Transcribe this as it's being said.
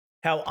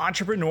How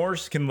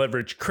entrepreneurs can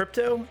leverage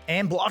crypto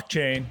and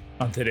blockchain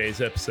on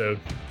today's episode.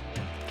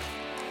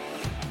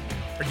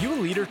 Are you a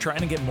leader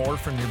trying to get more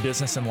from your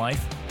business and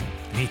life?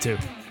 Me too.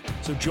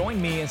 So join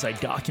me as I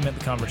document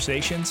the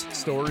conversations,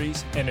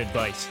 stories, and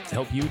advice to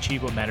help you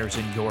achieve what matters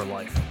in your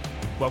life.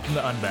 Welcome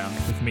to Unbound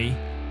with me,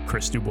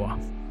 Chris Dubois.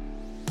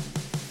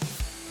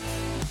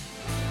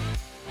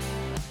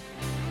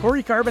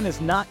 Corey Carbon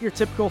is not your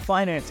typical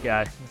finance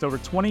guy. With over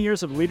 20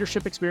 years of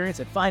leadership experience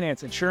in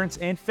finance, insurance,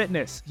 and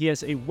fitness, he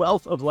has a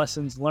wealth of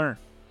lessons learned.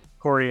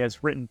 Corey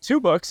has written 2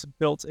 books,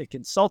 built a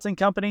consulting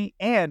company,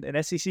 and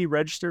an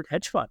SEC-registered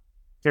hedge fund.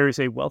 Carries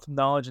a wealth of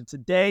knowledge, and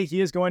today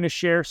he is going to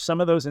share some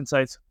of those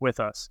insights with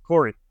us.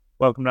 Corey,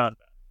 welcome to Unbound.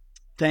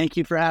 Thank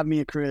you for having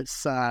me,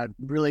 Chris.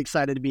 Really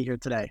excited to be here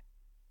today.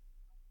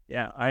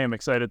 Yeah, I am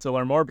excited to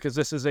learn more because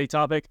this is a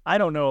topic I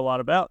don't know a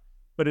lot about,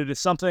 but it is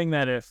something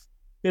that if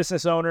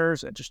business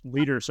owners and just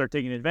leaders start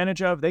taking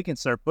advantage of, they can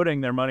start putting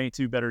their money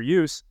to better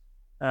use,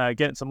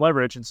 getting some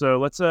leverage. And so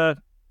let's dive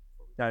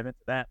into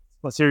that.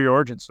 Let's hear your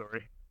origin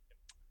story.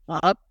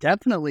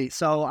 Definitely.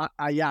 So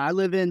I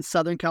live in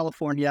Southern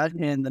California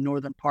in the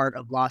northern part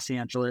of Los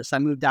Angeles. I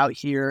moved out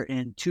here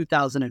in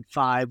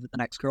 2005 with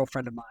an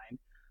ex-girlfriend of mine.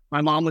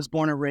 My mom was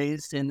born and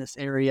raised in this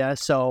area,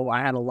 so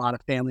I had a lot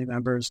of family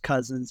members,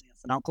 cousins,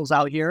 aunts, and uncles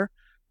out here.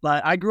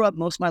 But I grew up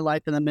most of my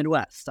life in the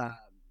Midwest.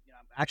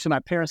 Actually, my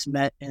parents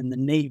met in the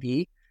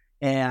Navy,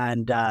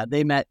 and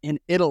they met in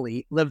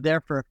Italy, lived there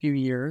for a few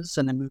years,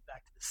 and then moved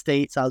back to the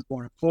States. I was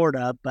born in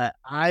Florida, but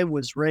I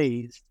was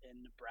raised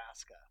in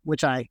Nebraska,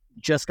 which I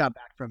just got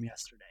back from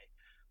yesterday.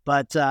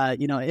 But,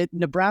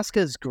 Nebraska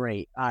is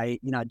great.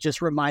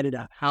 Just reminded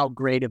of how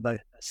great of a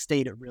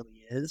state it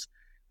really is,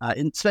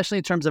 especially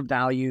in terms of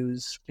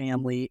values,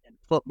 family, and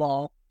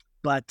football.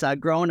 But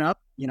growing up,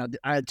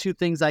 I had 2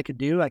 things I could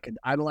do. I could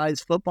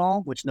idolize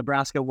football, which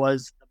Nebraska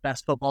was the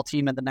best football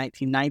team in the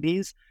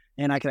 1990s,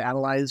 and I could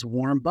idolize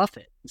Warren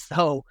Buffett.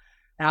 So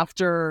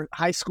after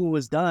high school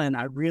was done,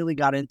 I really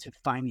got into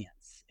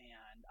finance.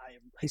 And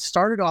I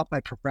started off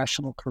my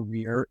professional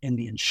career in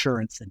the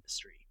insurance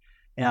industry,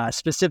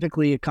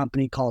 specifically a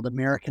company called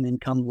American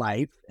Income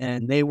Life,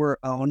 and they were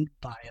owned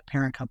by a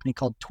parent company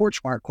called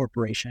Torchmark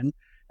Corporation.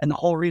 And the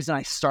whole reason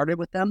I started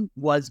with them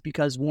was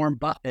because Warren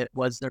Buffett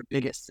was their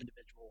biggest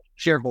individual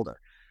shareholder.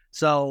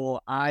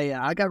 So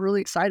I got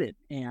really excited.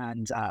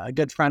 And a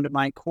good friend of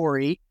mine,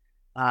 Corey,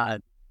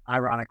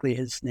 ironically,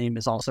 his name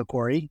is also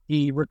Corey.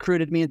 He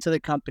recruited me into the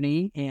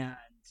company. And,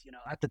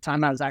 at the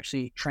time I was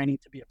actually training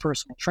to be a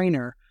personal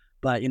trainer.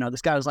 But,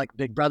 this guy was like a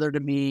big brother to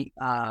me.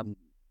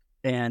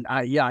 And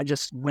I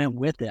just went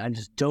with it. I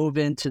just dove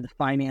into the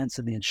finance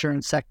and the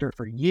insurance sector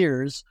for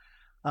years.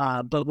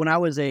 But when I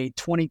was a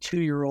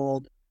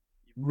 22-year-old,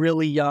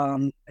 really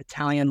young,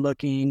 Italian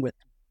looking with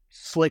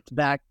slicked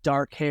back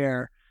dark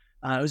hair,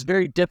 it was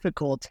very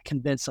difficult to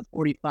convince a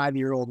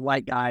 45-year-old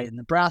white guy in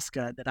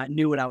Nebraska that I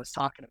knew what I was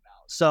talking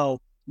about. So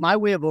my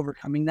way of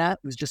overcoming that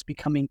was just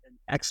becoming an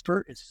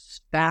expert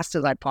as fast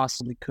as I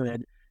possibly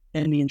could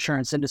in the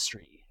insurance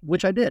industry,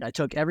 which I did. I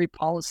took every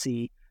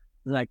policy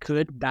that I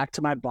could back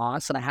to my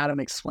boss, and I had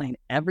him explain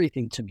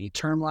everything to me: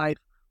 term life,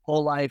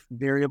 whole life,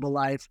 variable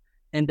life,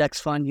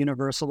 index fund,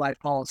 universal life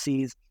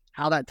policies,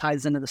 how that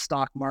ties into the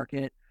stock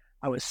market.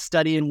 I was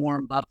studying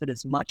Warren Buffett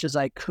as much as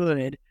I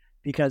could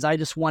because I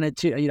just wanted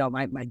to,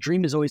 my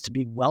dream is always to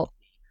be wealthy.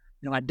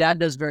 My dad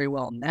does very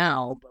well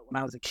now, but when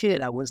I was a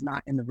kid, I was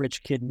not in the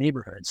rich kid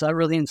neighborhood. So that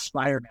really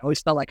inspired me. I always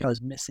felt like I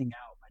was missing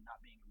out by not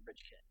being a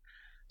rich kid.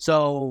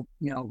 So,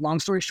 long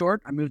story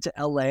short, I moved to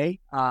LA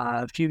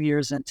a few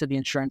years into the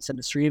insurance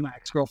industry. My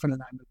ex-girlfriend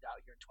and I moved out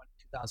here in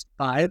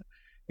 2005.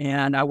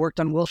 And I worked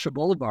on Wilshire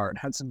Boulevard,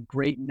 had some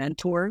great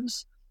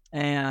mentors.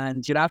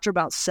 And, after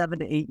about 7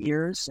 to 8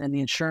 years in the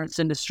insurance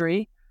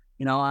industry,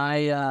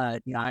 I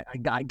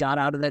got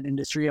out of that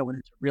industry. I went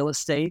into real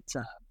estate.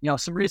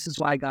 Some reasons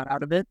why I got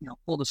out of it,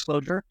 full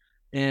disclosure,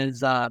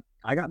 is I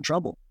got in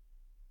trouble.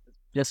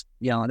 Just,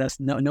 that's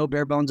no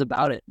bare bones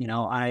about it.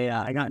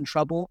 I got in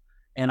trouble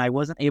and I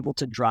wasn't able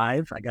to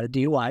drive. I got a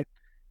DUI.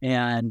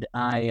 And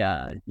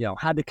I,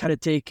 had to kind of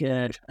take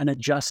an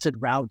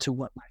adjusted route to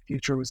what my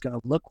future was going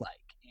to look like.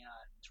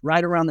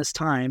 Right around this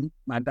time,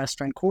 my best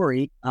friend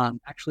Corey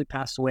actually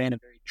passed away in a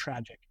very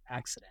tragic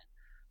accident.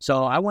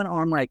 So I went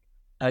on like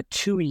a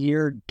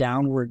 2-year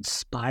downward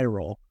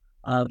spiral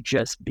of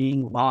just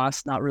being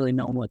lost, not really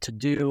knowing what to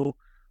do.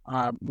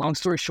 Long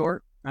story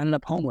short, I ended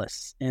up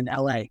homeless in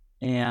LA,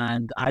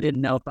 and I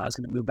didn't know if I was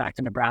going to move back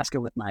to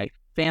Nebraska with my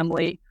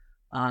family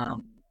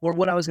or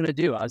what I was going to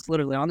do. I was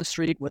literally on the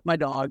street with my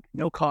dog,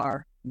 no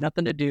car,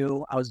 nothing to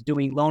do. I was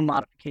doing loan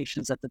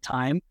modifications at the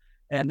time.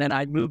 And then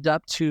I moved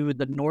up to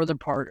the northern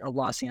part of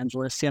Los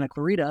Angeles, Santa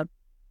Clarita,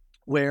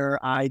 where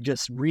I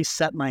just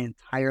reset my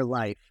entire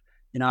life.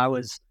 I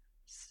was,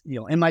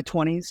 in my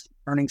 20s,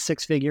 earning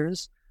 6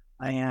 figures.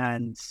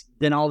 And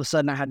then all of a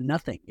sudden I had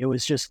nothing. It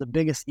was just the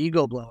biggest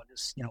ego blow.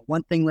 Just,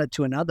 one thing led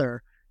to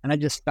another. And I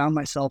just found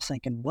myself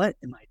thinking, what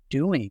am I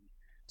doing?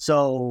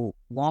 So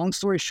long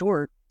story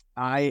short,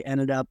 I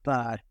ended up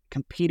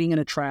competing in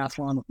a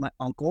triathlon with my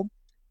uncle,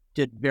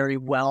 did very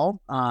well.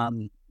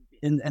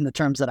 in the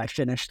terms that I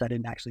finished. I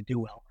didn't actually do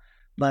well,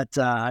 but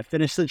I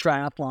finished the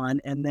triathlon.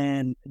 And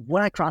then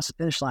when I crossed the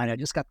finish line, I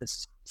just got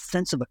this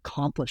sense of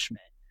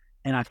accomplishment,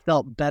 and I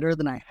felt better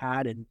than I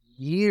had in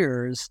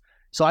years.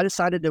 So I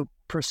decided to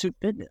pursue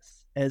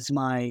fitness as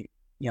my,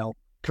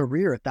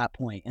 career at that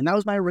point. And that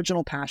was my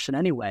original passion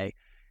anyway.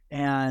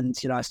 And,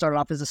 I started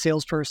off as a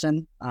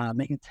salesperson,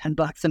 making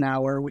 $10 an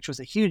hour, which was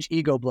a huge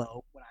ego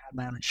blow when I had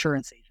my own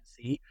insurance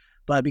agency.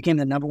 But I became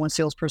the number one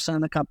salesperson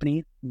in the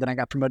company. Then I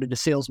got promoted to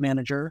sales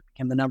manager,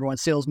 became the number one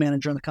sales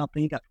manager in the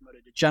company, got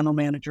promoted to general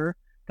manager,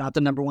 got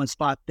the number one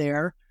spot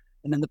there.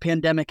 And then the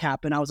pandemic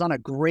happened. I was on a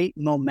great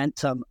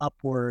momentum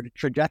upward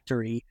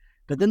trajectory.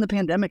 But then the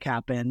pandemic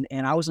happened,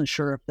 and I wasn't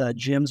sure if the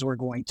gyms were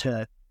going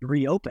to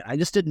reopen. I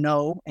just didn't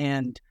know.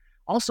 And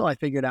also I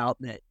figured out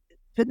that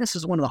fitness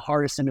is one of the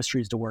hardest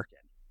industries to work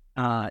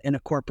in a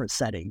corporate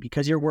setting,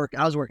 because I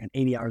was working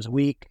 80 hours a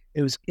week.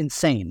 It was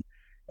insane.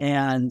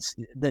 And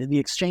the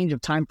exchange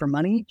of time for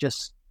money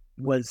just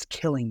was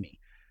killing me.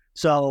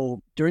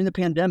 So during the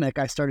pandemic,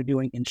 I started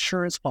doing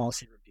insurance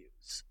policy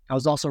reviews. I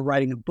was also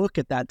writing a book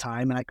at that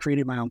time, and I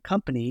created my own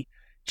company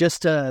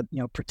just to,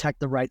 protect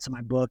the rights of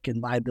my book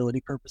and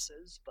liability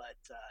purposes.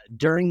 But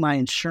during my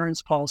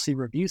insurance policy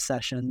review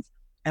sessions,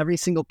 every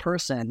single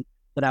person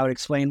that I would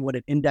explain what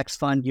an index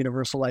fund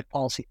universal life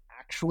policy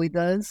actually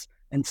does,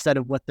 instead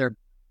of what their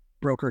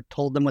broker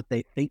told them what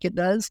they think it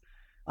does,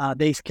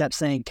 they kept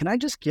saying, "Can I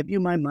just give you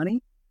my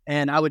money?"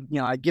 And I would,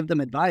 I'd give them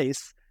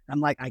advice. I'm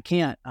like, "I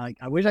can't. I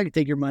wish I could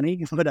take your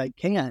money, but I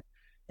can't."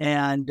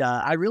 And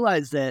I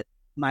realized that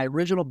my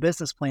original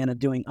business plan of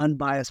doing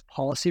unbiased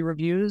policy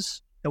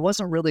reviews, there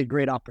wasn't really a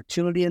great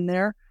opportunity in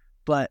there,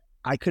 but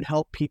I could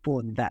help people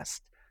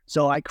invest.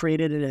 So I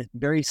created a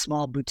very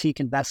small boutique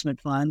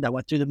investment fund that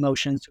went through the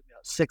motions. Took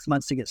about 6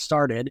 months to get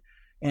started.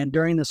 And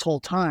during this whole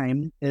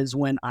time is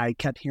when I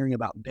kept hearing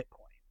about Bitcoin.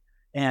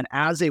 And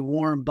as a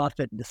Warren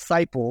Buffett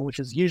disciple, which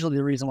is usually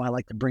the reason why I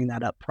like to bring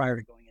that up prior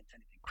to going into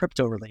anything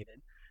crypto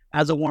related,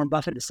 as a Warren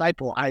Buffett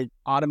disciple, I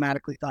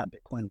automatically thought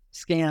Bitcoin was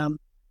a scam.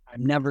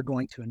 I'm never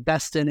going to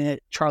invest in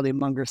it. Charlie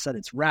Munger said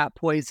it's rat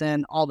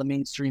poison. All the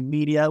mainstream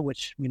media,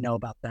 which we know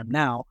about them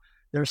now,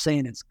 they're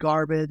saying it's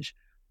garbage.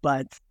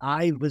 But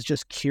I was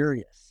just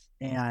curious.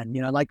 And,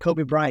 like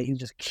Kobe Bryant, he's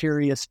just a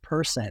curious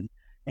person.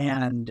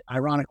 And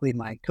ironically,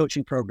 my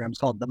coaching program is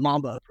called the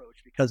Mamba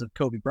approach because of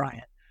Kobe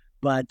Bryant.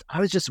 But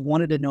I was just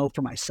wanted to know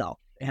for myself.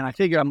 And I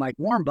figured, I'm like,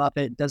 Warren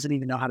Buffett doesn't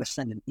even know how to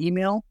send an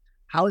email.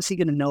 How is he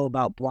going to know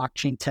about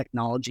blockchain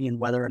technology and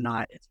whether or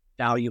not it's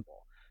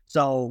valuable?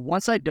 So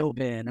once I dove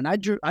in, and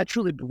I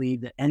truly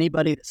believe that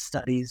anybody that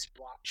studies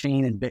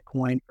blockchain and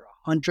Bitcoin for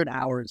 100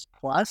 hours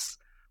plus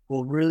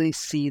will really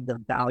see the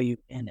value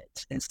in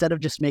it, instead of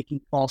just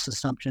making false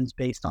assumptions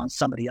based on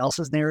somebody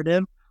else's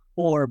narrative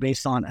or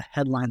based on a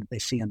headline that they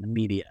see in the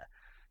media.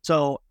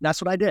 So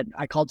that's what I did.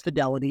 I called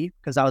Fidelity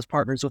because I was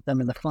partners with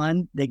them in the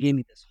fund. They gave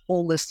me this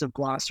whole list of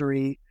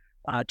glossary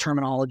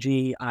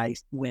terminology. I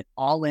went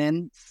all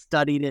in,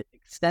 studied it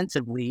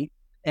extensively.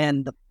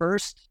 And the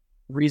first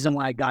reason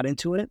why I got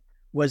into it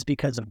was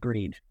because of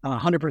greed,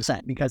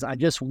 100%, because I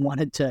just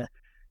wanted to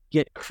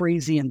get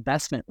crazy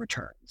investment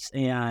returns.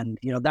 And,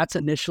 that's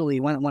initially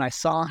when I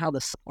saw how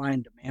the supply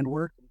and demand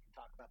worked. We can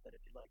talk about that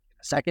if you'd like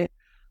in a second.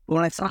 But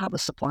when I saw how the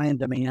supply and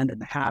demand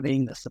and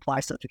having the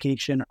supply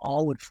certification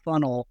all would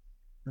funnel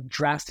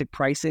drastic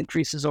price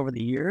increases over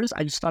the years,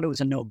 I just thought it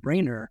was a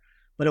no-brainer.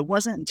 But it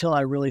wasn't until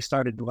I really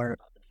started to learn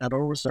about the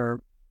Federal Reserve,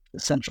 the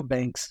central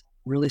banks,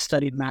 really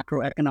studied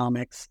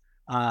macroeconomics,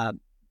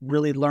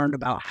 really learned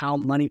about how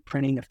money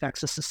printing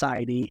affects a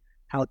society,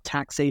 how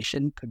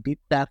taxation could be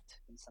theft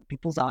in some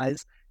people's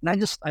eyes. And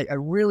I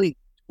really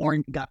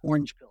got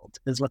orange pilled,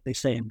 is what they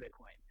say in Bitcoin.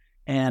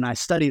 And I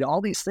studied all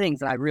these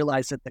things, and I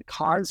realized that the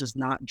cause is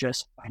not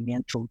just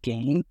financial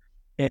gain,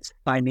 it's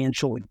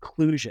financial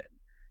inclusion.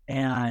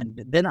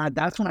 And then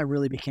that's when I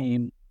really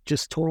became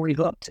just totally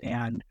hooked.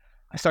 And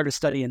I started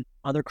studying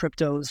other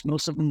cryptos.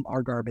 Most of them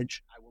are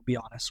garbage, I will be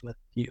honest with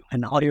you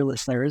and all your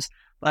listeners.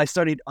 But I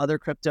studied other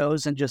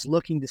cryptos and just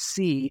looking to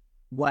see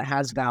what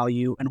has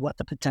value and what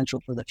the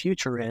potential for the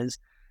future is,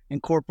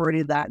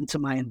 incorporated that into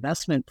my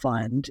investment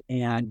fund,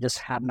 and just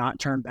have not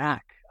turned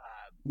back.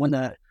 When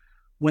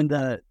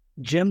the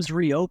gyms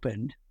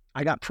reopened,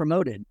 I got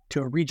promoted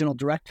to a regional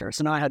director.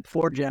 So now I had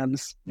 4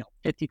 gyms,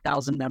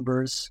 50,000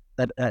 members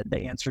that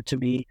they answer to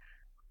me,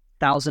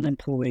 1,000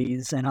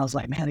 employees. And I was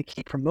like, man, they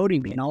keep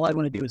promoting me, and all I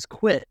want to do is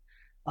quit.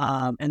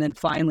 And then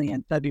finally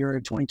in February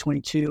of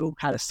 2022,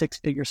 had a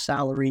 6-figure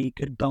salary,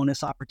 good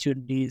bonus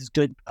opportunities,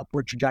 good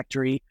upward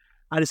trajectory.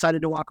 I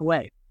decided to walk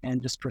away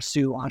and just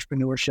pursue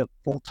entrepreneurship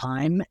full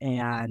time.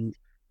 And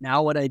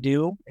now what I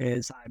do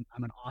is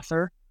I'm an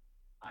author.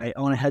 I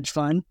own a hedge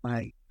fund.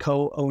 My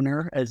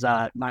co-owner is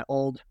my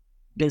old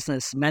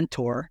business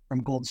mentor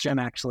from Gold's Gym,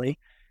 actually.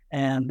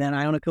 And then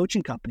I own a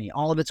coaching company.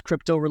 All of it's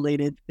crypto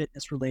related,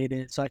 fitness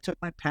related. So I took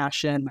my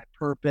passion, my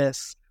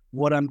purpose,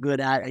 what I'm good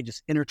at, I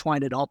just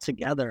intertwined it all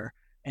together.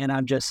 And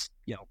I'm just,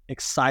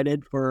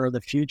 excited for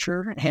the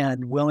future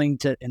and wanting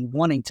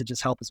to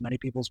just help as many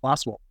people as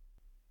possible.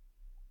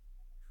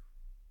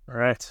 All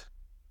right.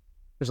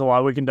 There's a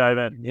lot we can dive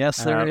in.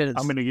 Yes, there is.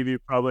 I'm going to give you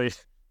probably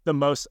the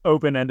most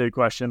open-ended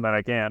question that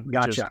I can,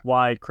 which is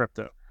why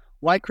crypto?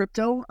 Why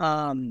crypto?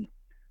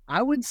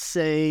 I would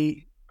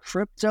say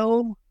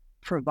crypto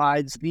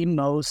provides the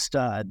most,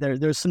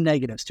 there's some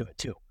negatives to it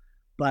too,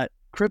 but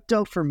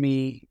crypto for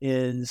me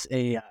is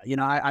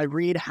I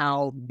read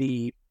how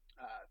the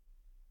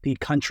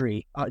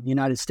country, the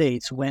United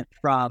States, went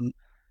from,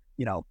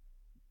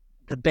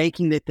 the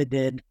banking that they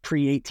did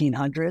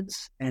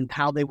pre-1800s and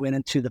how they went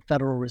into the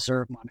Federal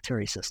Reserve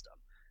monetary system,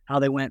 how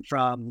they went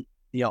from,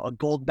 a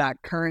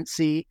gold-backed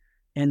currency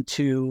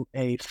into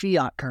a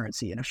fiat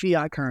currency. And a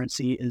fiat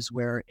currency is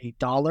where a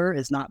dollar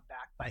is not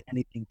backed by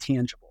anything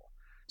tangible.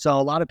 So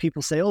a lot of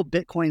people say, oh,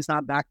 Bitcoin's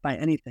not backed by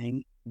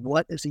anything.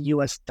 What is a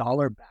US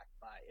dollar backed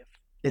by if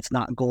it's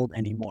not gold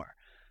anymore?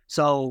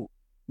 So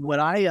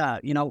what I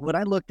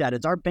looked at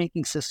is our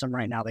banking system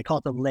right now. They call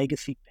it the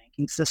legacy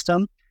banking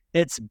system.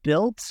 It's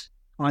built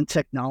on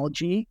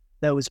technology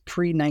that was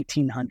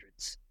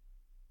pre-1900s.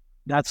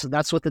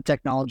 That's what the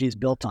technology is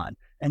built on.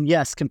 And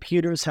yes,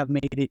 computers have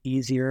made it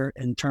easier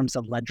in terms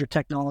of ledger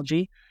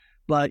technology,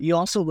 but you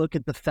also look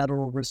at the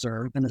Federal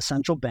Reserve and the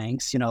central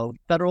banks.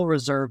 Federal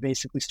Reserve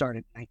basically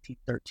started in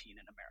 1913 in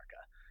America.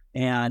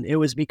 And it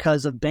was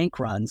because of bank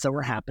runs that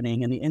were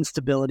happening and the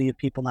instability of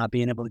people not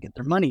being able to get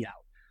their money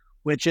out,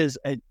 which is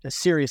a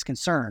serious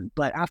concern.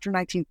 But after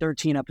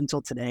 1913 up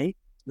until today,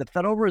 the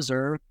Federal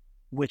Reserve,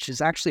 which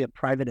is actually a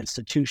private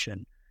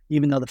institution,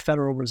 even though the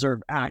Federal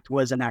Reserve Act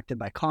was enacted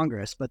by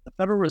Congress, but the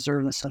Federal Reserve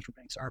and the central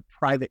banks are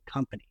private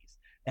companies,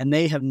 and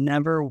they have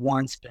never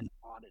once been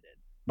audited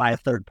by a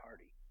third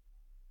party.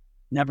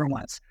 Never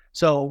once.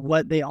 So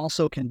what they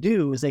also can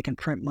do is they can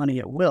print money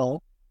at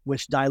will,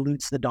 which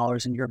dilutes the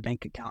dollars in your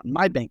bank account and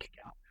my bank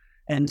account.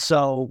 And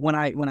so when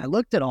I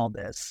looked at all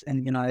this,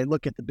 and I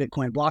look at the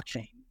Bitcoin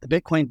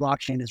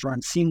blockchain is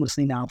run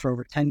seamlessly now for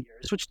over 10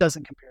 years, which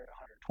doesn't compare to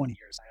 120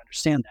 years. I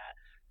understand that.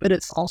 But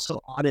it's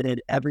also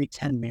audited every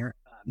 10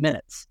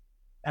 minutes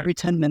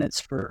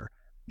for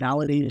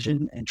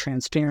validation and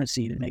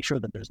transparency to make sure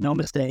that there's no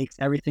mistakes.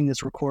 Everything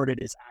that's recorded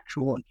is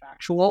actual and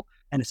factual,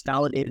 and it's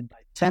validated by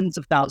tens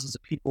of thousands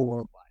of people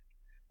worldwide.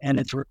 And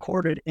it's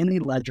recorded in a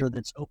ledger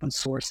that's open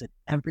source that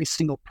every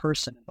single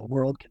person in the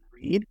world can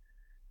read,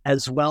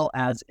 as well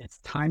as it's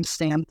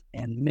time-stamped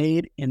and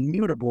made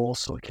immutable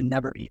so it can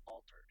never be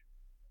altered.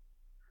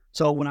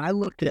 So when I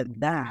looked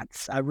at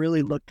that, I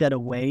really looked at a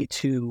way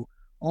to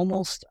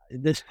almost,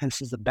 this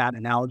is a bad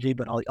analogy,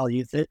 but I'll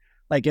use it.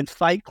 Like in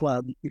Fight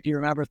Club, if you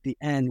remember at the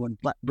end when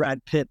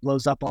Brad Pitt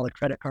blows up all the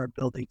credit card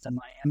buildings in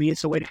Miami,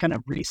 it's a way to kind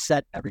of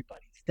reset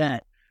everybody's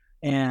debt.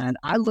 And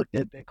I looked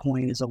at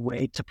Bitcoin as a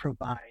way to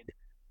provide,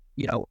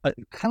 kind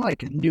of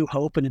like a new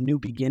hope and a new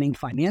beginning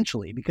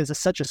financially, because it's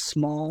such a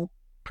small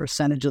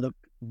percentage of the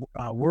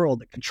world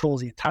that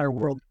controls the entire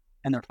world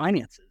and their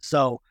finances.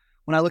 So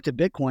when I looked at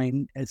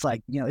Bitcoin, it's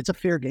like, it's a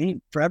fair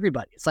game for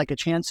everybody. It's like a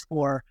chance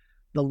for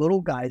the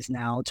little guys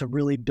now to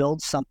really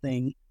build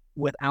something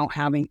without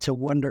having to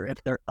wonder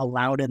if they're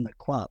allowed in the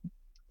club.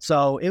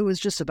 So it was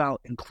just about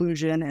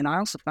inclusion. And I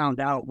also found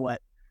out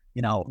what,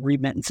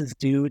 remittances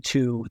do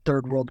to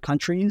third world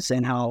countries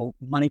and how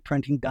money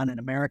printing done in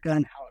America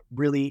and how it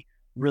really,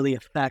 really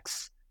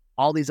affects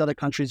all these other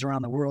countries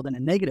around the world in a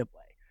negative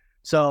way.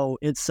 So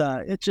it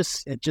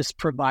just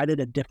provided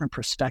a different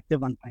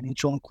perspective on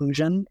financial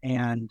inclusion.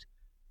 And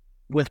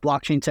with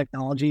blockchain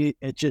technology,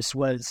 it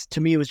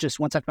was just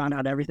once I found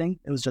out everything,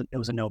 it was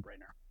a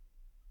no-brainer.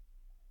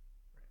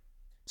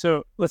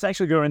 So let's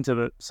actually go into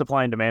the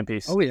supply and demand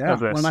piece. Oh yeah,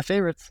 of this, one of my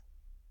favorites.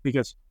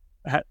 Because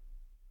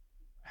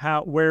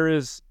where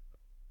is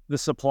the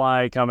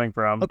supply coming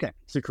from? Okay.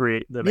 To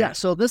create the demand? Yeah,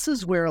 so this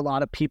is where a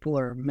lot of people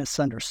are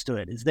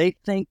misunderstood. Is they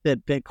think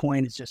that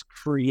Bitcoin is just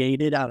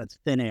created out of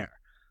thin air,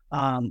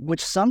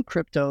 which some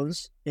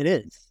cryptos it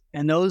is,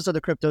 and those are the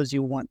cryptos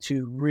you want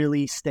to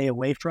really stay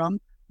away from.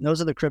 And those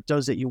are the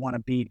cryptos that you want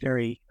to be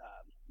very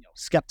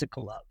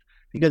skeptical of,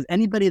 because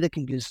anybody that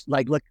can just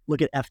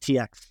look at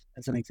FTX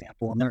as an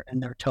example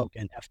and their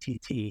token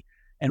FTT,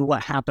 and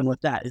what happened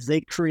with that is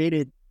they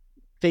created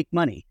fake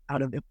money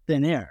out of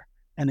thin air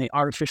and they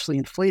artificially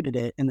inflated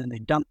it and then they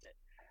dumped it.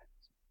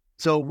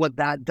 So what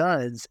that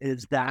does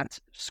is that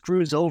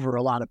screws over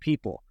a lot of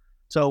people.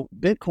 So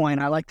Bitcoin,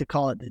 I like to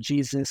call it the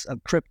Jesus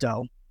of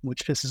crypto,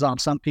 which pisses off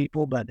some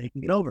people, but they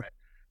can get over it.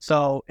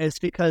 So it's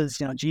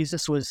because,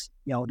 Jesus was,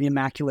 the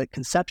Immaculate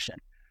Conception.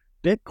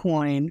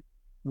 Bitcoin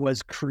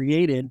was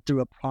created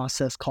through a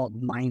process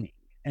called mining.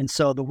 And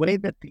so the way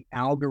that the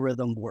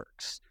algorithm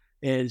works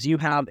is you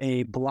have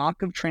a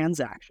block of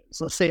transactions.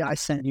 Let's say I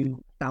send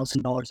you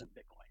 $1,000 in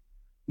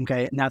Bitcoin,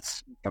 okay? And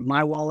that's from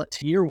my wallet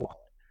to your wallet.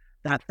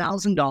 That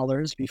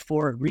 $1,000,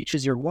 before it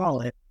reaches your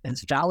wallet,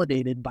 is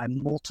validated by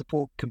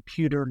multiple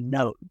computer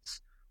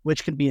nodes,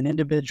 which can be an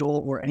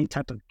individual or any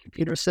type of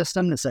computer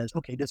system that says,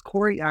 okay, does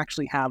Corey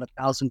actually have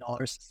 $1,000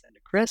 to send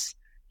to Chris?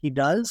 He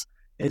does.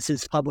 Is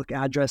his public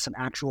address an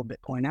actual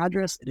Bitcoin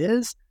address? It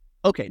is.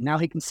 Okay, now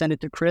he can send it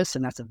to Chris,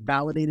 and that's a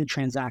validated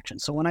transaction.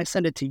 So when I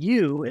send it to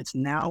you, it's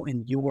now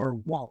in your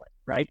wallet,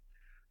 right?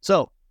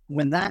 So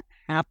when that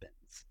happens,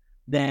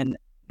 then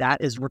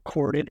that is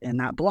recorded in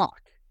that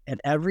block. And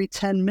every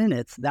 10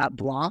 minutes, that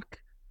block,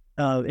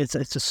 it's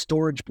a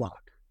storage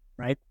block,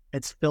 right?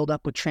 It's filled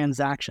up with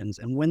transactions.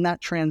 And when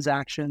that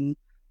transaction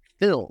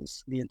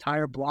fills the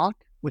entire block,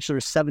 which there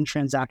are 7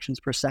 transactions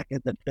per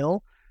second that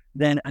fill,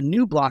 then a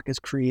new block is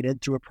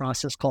created through a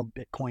process called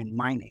Bitcoin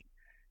mining.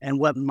 And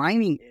what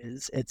mining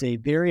is, it's a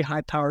very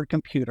high-powered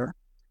computer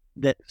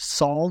that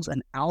solves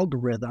an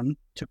algorithm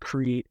to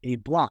create a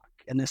block.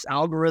 And this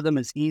algorithm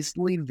is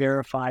easily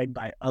verified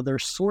by other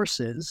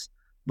sources,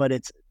 but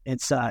it's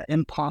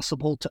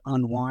impossible to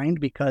unwind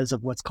because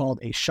of what's called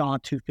a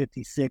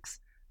SHA-256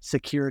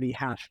 security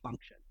hash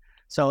function.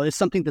 So it's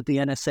something that the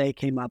NSA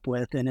came up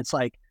with, and it's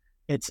like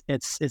it's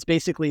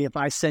basically, if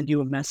I send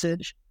you a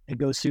message, it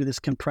goes through this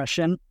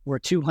compression where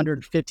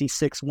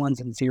 256 ones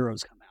and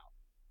zeros come out.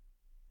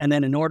 And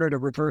then in order to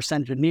reverse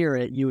engineer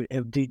it, it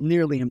would be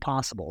nearly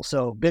impossible.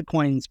 So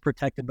Bitcoin's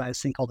protected by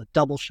this thing called a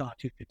double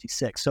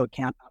SHA-256, so it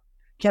can't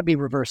be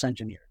reverse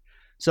engineered.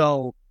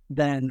 So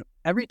then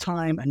every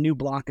time a new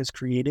block is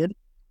created,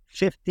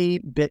 50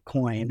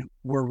 Bitcoin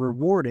were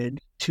rewarded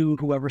to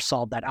whoever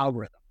solved that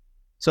algorithm.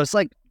 So it's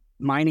like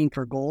mining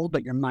for gold,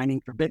 but you're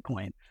mining for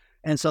Bitcoin.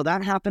 And so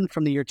that happened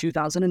from the year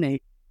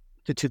 2008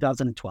 to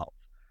 2012.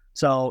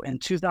 So in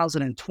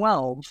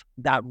 2012,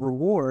 that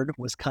reward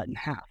was cut in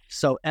half.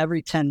 So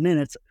every 10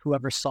 minutes,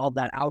 whoever solved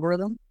that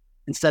algorithm,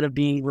 instead of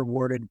being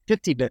rewarded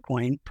 50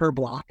 Bitcoin per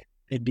block,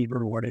 it'd be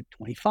rewarded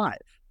 25.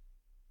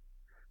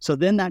 So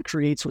then that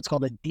creates what's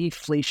called a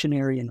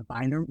deflationary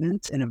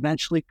environment and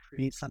eventually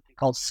creates something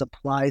called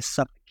supply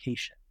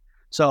suffocation.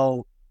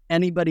 So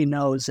anybody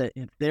knows that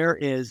if there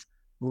is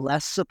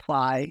less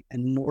supply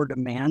and more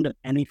demand of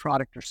any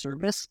product or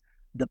service,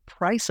 the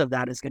price of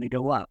that is going to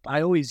go up.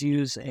 I always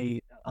use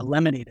a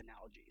lemonade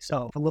analogy.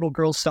 So if a little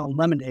girl's selling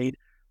lemonade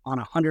on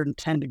a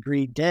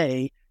 110-degree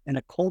day in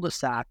a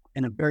cul-de-sac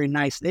in a very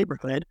nice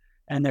neighborhood,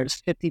 and there's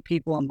 50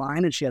 people in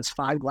line and she has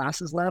 5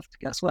 glasses left,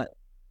 guess what?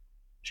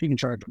 She can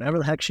charge whatever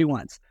the heck she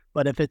wants.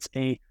 But if it's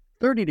a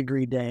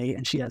 30-degree day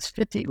and she has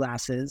 50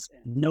 glasses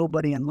and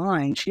nobody in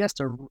line, she has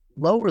to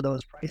lower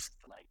those prices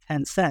to like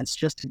 10 cents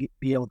just to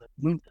be able to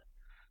move them.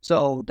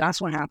 So that's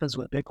what happens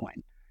with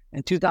Bitcoin.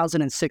 In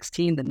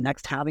 2016, the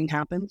next halving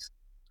happens,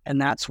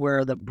 and that's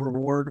where the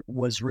reward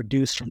was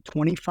reduced from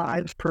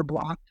 25 per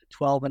block to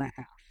 12.5.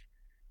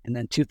 And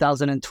then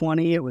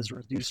 2020, it was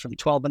reduced from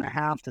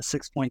 12.5 to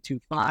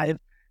 6.25.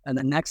 And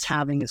the next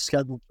halving is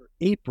scheduled for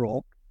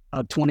April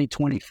of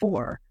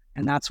 2024.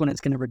 And that's when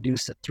it's going to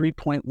reduce to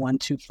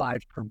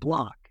 3.125 per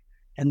block.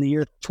 In the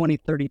year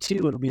 2032,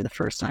 it'll be the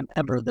first time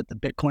ever that the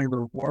Bitcoin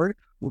reward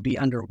will be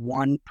under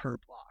 1 per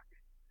block.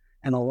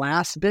 And the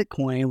last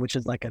Bitcoin, which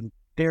is like a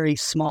very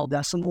small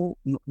decimal,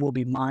 will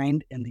be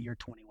mined in the year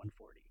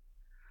 2140.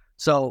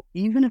 So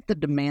even if the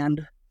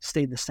demand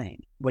stayed the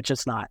same, which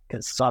it's not,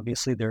 because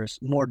obviously there's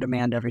more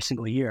demand every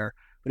single year,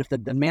 but if the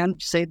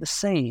demand stayed the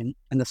same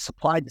and the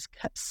supply just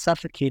kept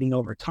suffocating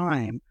over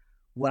time,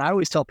 what I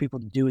always tell people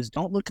to do is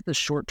don't look at the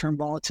short-term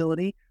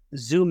volatility,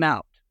 zoom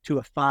out to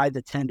a 5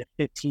 to 10 to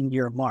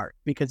 15-year mark.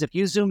 Because if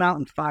you zoom out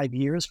in 5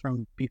 years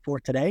from before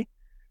today,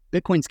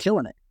 Bitcoin's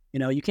killing it. You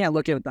know, you can't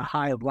look at the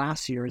high of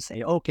last year and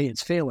say, okay,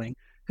 it's failing,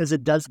 because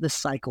it does this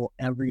cycle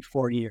every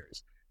 4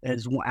 years.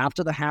 As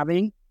after the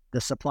halving,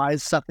 the supply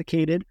is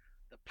suffocated,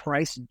 the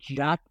price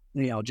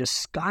just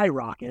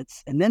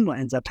skyrockets, and then what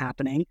ends up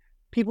happening,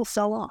 people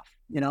sell off.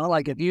 You know,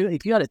 like if you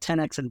had a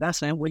 10x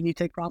investment, wouldn't you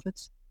take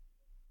profits?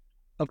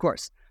 Of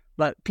course.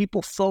 But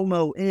people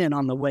FOMO in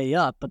on the way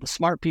up, but the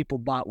smart people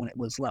bought when it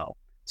was low.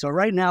 So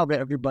right now,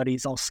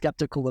 everybody's all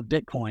skeptical of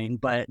Bitcoin,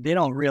 but they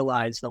don't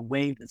realize the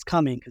wave that's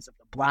coming, because if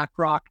the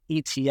BlackRock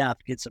ETF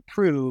gets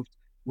approved,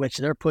 which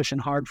they're pushing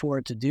hard for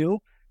it to do,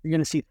 you're going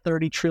to see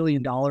 $30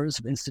 trillion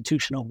of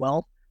institutional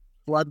wealth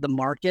flood the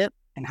market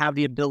and have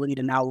the ability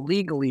to now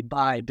legally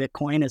buy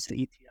Bitcoin as the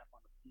ETF on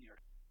the New York.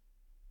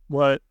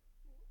 What,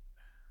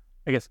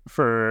 I guess,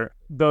 for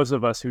those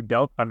of us who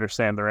don't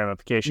understand the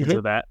ramifications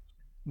of that,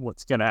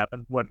 what's going to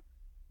happen?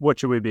 What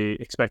should we be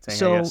expecting?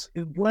 So I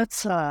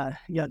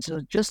guess?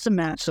 So just to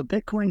match, so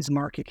Bitcoin's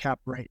market cap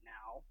right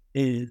now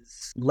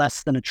is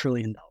less than $1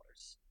 trillion.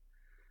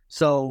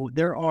 So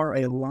there are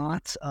a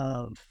lot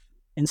of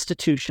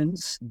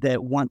institutions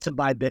that want to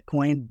buy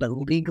Bitcoin, but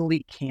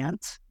legally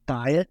can't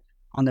buy it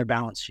on their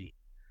balance sheet.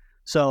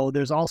 So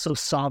there's also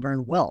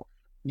sovereign wealth,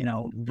 you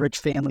know, rich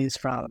families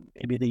from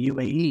maybe the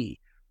UAE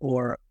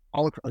or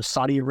all across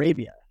Saudi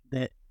Arabia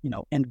that, you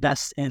know,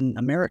 invest in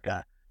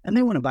America, and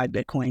they want to buy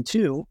Bitcoin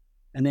too.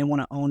 And they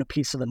want to own a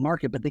piece of the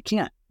market, but they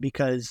can't,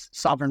 because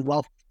sovereign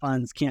wealth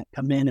funds can't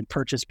come in and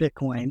purchase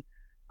Bitcoin.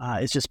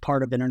 It's just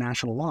part of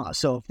international law.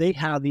 So if they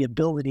have the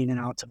ability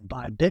now to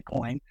buy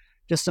Bitcoin,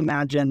 just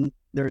imagine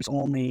there's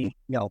only,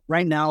 you know,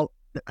 right now,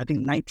 I think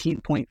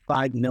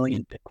 19.5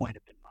 million Bitcoin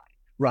have been mined,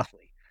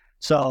 roughly.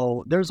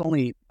 So there's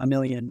only a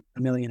million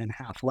and a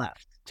half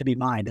left to be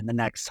mined in the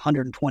next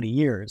 120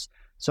 years.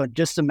 So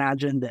just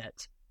imagine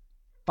that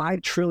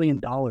 $5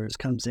 trillion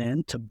comes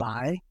in to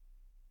buy,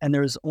 and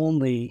there's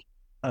only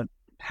a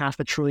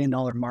 $500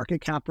 billion market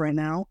cap right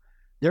now.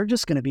 they're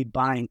just going to be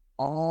buying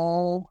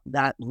all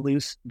that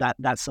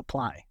that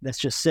supply that's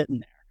just sitting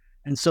there.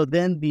 And so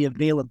then the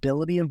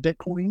availability of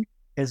Bitcoin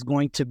is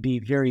going to be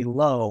very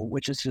low,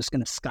 which is just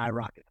going to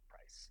skyrocket the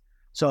price.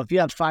 So if you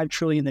have 5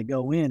 trillion that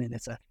go in and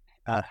it's a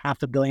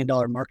 $500 million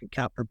market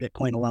cap for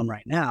Bitcoin alone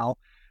right now,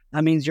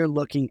 that means you're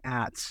looking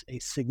at a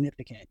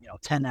significant,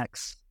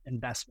 10x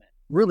investment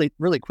really,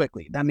 really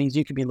quickly. That means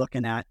you could be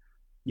looking at,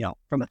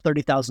 from a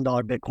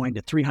 $30,000 Bitcoin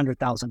to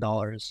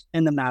 $300,000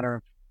 in the matter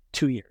of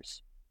 2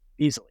 years,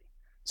 easily.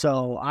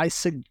 So I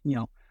said,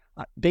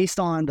 based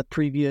on the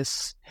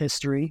previous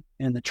history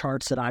and the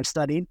charts that I've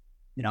studied,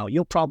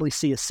 you'll probably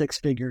see a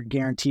 6-figure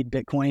guaranteed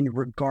Bitcoin,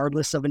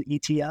 regardless of an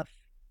ETF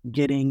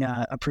getting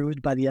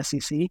approved by the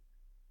SEC.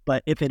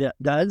 But if it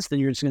does, then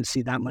you're just going to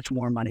see that much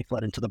more money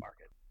flood into the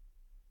market.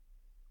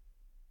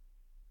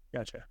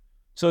 Gotcha.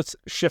 So let's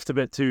shift a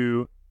bit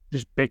to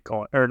just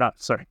Bitcoin, or not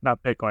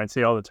Bitcoin.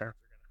 See all the terms.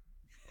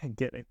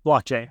 Get it.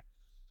 Blockchain.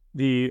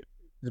 The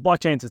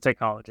blockchain is a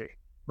technology,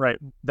 right?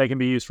 They can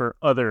be used for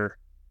other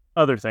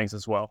things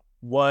as well.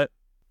 What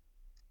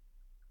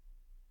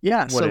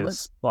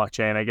is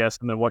blockchain, I guess,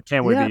 and then what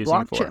can we be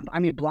using for? I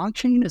mean,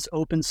 blockchain is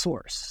open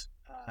source.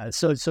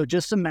 So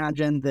just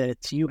imagine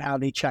that you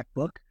have a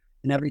checkbook,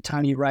 and every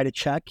time you write a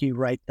check, you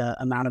write the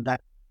amount of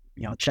that,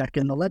 check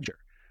in the ledger.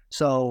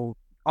 So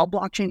all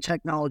blockchain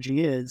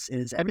technology is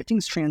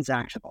everything's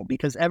transactional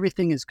because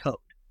everything is code.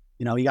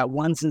 You got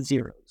ones and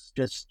zeros,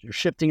 just you're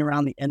shifting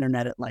around the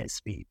internet at light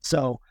speed.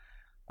 So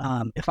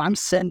if I'm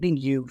sending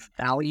you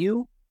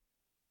value,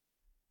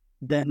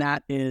 then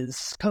that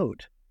is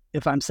code.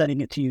 If I'm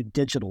sending it to you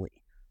digitally.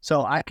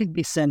 So I could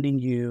be sending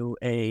you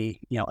a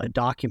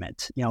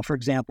document. For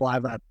example, I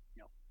have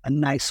a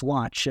nice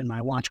watch in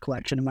my watch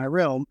collection in my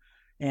room,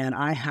 and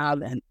I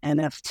have an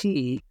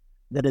NFT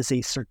that is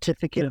a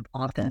certificate of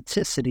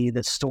authenticity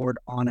that's stored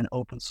on an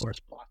open source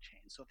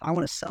blockchain. So if I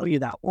want to sell you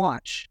that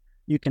watch,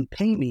 you can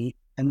pay me,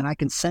 and then I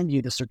can send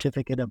you the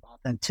certificate of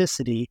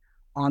authenticity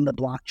on the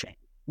blockchain,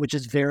 which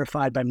is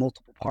verified by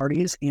multiple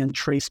parties and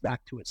traced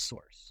back to its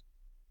source.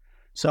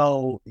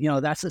 So,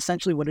 that's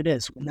essentially what it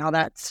is. Now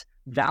that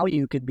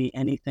value could be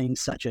anything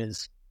such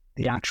as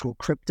the actual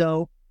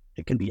crypto.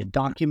 It can be a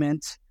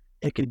document.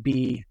 It could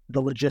be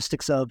the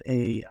logistics of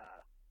a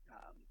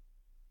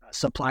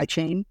supply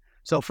chain.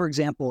 So, for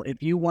example,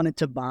 if you wanted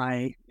to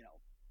buy,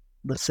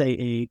 let's say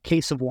a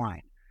case of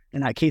wine,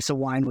 and that case of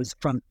wine was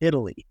from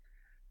Italy,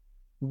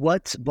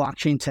 what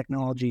blockchain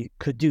technology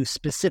could do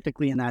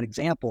specifically in that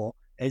example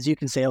is you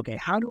can say, okay,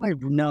 how do I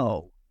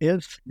know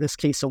if this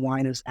case of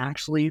wine is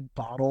actually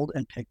bottled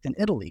and picked in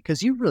Italy?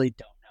 Because you really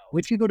don't know.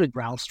 If you go to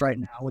Rouse right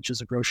now, which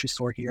is a grocery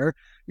store here,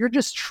 you're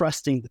just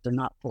trusting that they're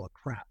not full of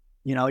crap.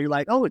 You're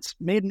like, oh, it's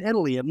made in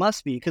Italy. It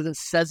must be because it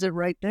says it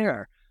right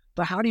there.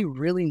 But how do you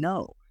really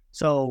know?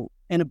 So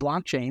in a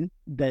blockchain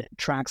that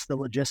tracks the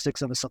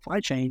logistics of a supply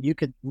chain, you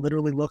could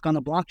literally look on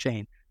the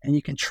blockchain and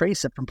you can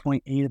trace it from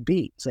point A to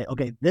B. Say,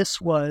 okay,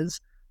 this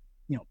was,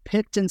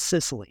 picked in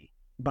Sicily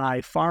by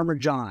Farmer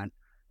John,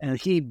 and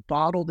he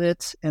bottled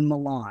it in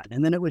Milan,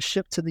 and then it was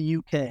shipped to the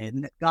UK,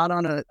 and it got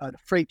on a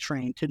freight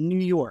train to New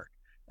York,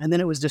 and then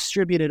it was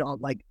distributed on,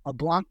 like, a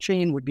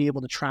blockchain would be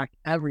able to track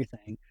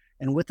everything.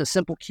 And with a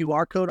simple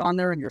QR code on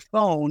there in your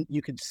phone,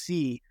 you could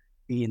see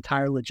the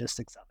entire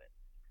logistics of it.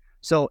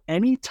 So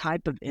any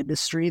type of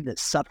industry that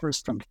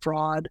suffers from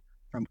fraud,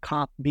 from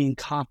being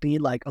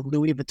copied, like a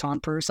Louis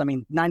Vuitton purse. I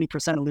mean,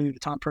 90% of Louis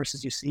Vuitton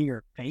purses you see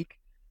are fake,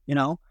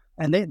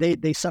 and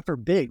they suffer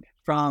big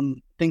from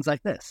things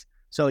like this.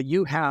 So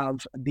you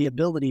have the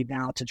ability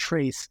now to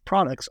trace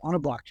products on a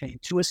blockchain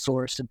to a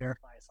source to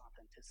verify its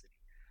authenticity.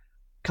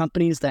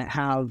 Companies that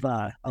have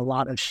a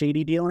lot of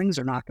shady dealings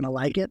are not going to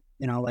like it.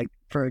 Like,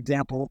 for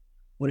example,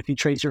 what if you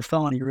trace your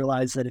phone and you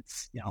realize that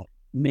it's,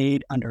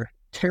 made under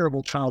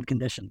terrible child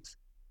conditions?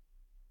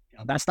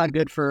 That's not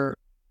good for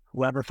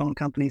whoever phone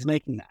company is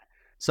making that.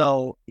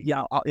 So,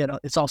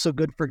 it's also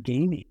good for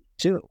gaming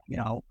too.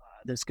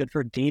 It's good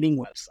for dating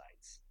websites.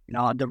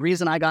 The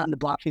reason I got into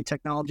blockchain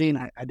technology, and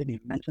I didn't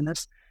even mention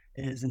this,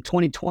 is in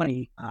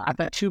 2020, I've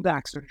had 2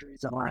 back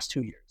surgeries in the last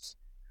 2 years.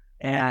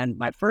 And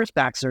my first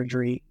back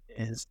surgery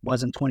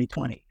was in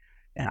 2020.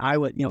 And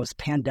it was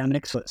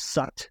pandemic, so it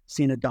sucked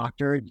seeing a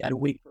doctor. You had to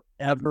wait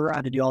forever. I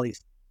had to do all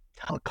these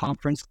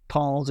teleconference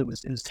calls. It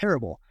was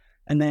terrible.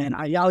 And then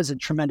I was in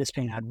tremendous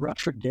pain. I had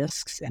ruptured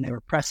discs, and they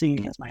were pressing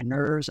against my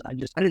nerves. I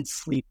didn't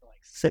sleep for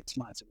like 6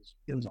 months.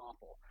 It was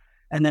awful.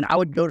 And then I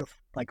would go to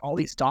like all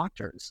these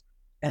doctors,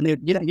 and they,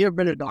 you ever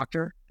been to a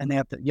doctor and you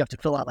have to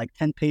fill out like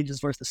 10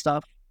 pages worth of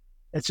stuff?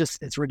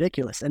 It's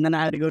ridiculous. And then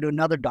I had to go to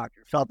another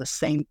doctor, felt the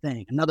same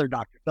thing. Another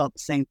doctor felt the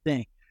same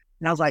thing.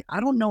 And I was like,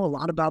 I don't know a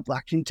lot about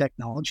blockchain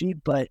technology,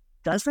 but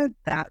doesn't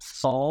that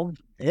solve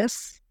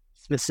this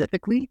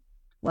specifically?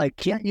 Like,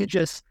 can't you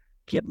just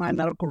get my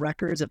medical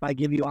records if I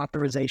give you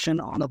authorization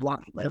on a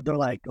block? They're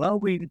like, well,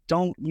 we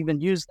don't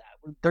even use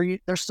that.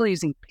 They're still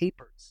using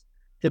papers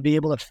to be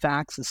able to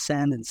fax and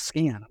send and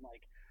scan. I'm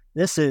like,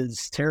 this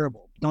is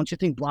terrible. Don't you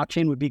think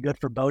blockchain would be good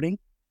for voting?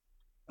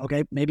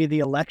 Okay, maybe the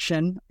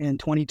election in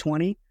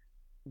 2020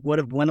 would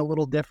have went a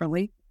little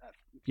differently.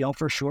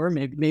 for sure.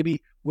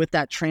 Maybe with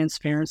that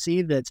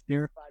transparency that's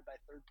verified by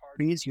third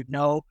parties, you'd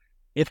know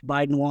if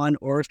Biden won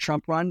or if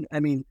Trump won. I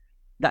mean,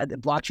 that the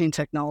blockchain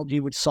technology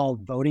would solve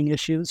voting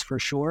issues for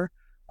sure.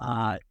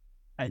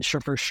 It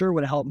for sure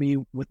would help me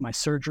with my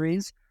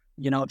surgeries.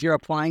 If you're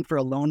applying for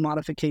a loan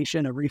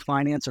modification, a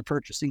refinance, or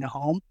purchasing a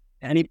home,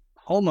 any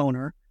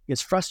homeowner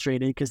gets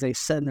frustrated because they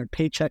send their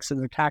paychecks and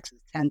their taxes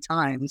 10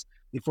 times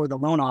before the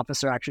loan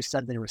officer actually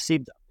said they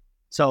received them.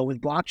 So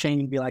with blockchain,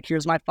 you'd be like,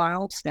 here's my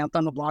file, stamped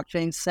on the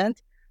blockchain,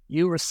 sent.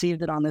 You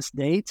received it on this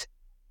date,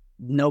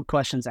 no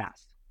questions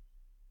asked.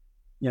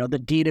 The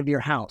deed of your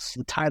house,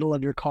 the title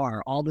of your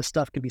car, all this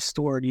stuff can be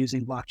stored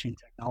using blockchain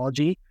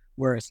technology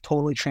where it's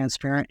totally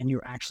transparent and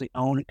you actually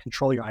own and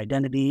control your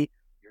identity,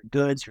 your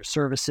goods, your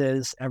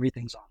services,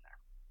 everything's on there.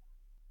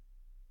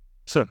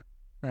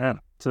 So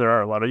there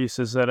are a lot of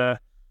uses that,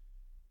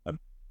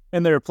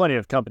 and there are plenty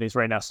of companies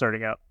right now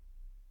starting out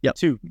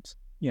to,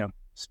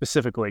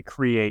 specifically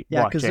create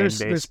blockchain-based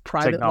there's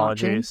private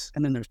technologies. Blockchain,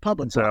 and then there's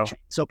public blockchain.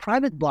 So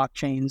private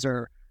blockchains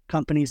are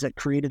companies that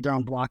created their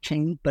own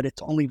blockchain, but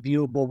it's only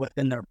viewable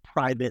within their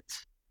private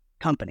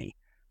company,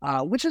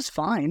 which is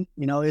fine.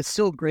 It's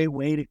still a great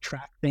way to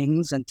track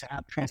things and to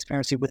have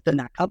transparency within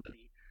that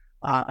company.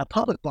 A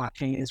public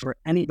blockchain is where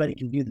anybody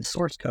can view the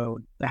source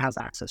code that has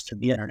access to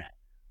the internet.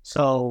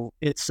 So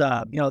it's,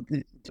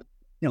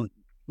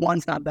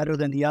 one's not better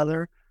than the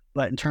other,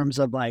 but in terms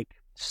of like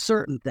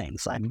certain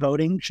things like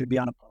voting should be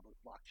on a public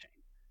blockchain.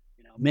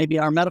 Maybe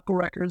our medical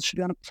records should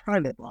be on a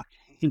private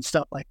blockchain and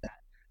stuff like that.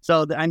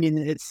 So,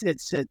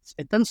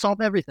 it doesn't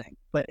solve everything,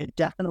 but it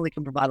definitely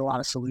can provide a lot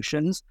of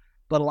solutions.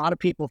 But a lot of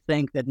people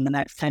think that in the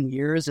next 10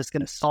 years, it's going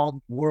to solve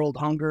world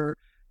hunger.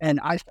 And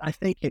I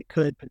think it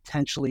could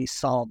potentially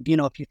solve,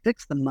 if you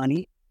fix the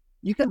money,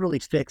 you can really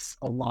fix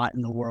a lot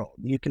in the world.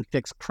 You can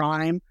fix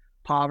crime,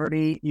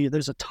 poverty.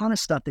 There's a ton of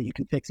stuff that you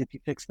can fix if you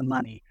fix the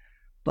money,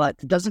 but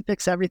it doesn't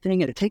fix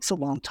everything. And it takes a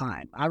long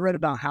time. I read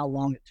about how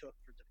long it took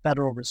for the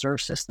Federal Reserve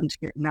System to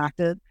get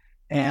enacted.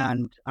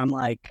 And I'm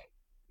like,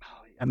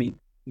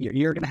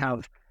 you're going to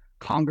have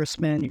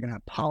congressmen, you're going to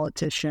have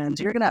politicians,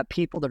 you're going to have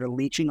people that are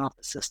leeching off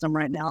the system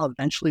right now,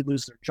 eventually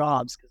lose their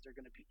jobs because they're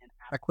going to be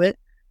inadequate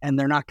and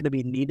they're not going to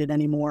be needed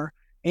anymore.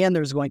 And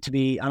there's going to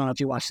be, I don't know if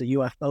you watched the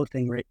UFO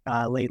thing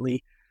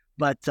lately,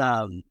 but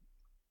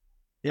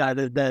they had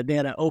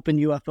an open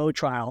UFO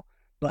trial,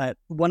 but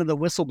one of the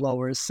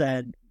whistleblowers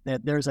said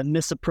that there's a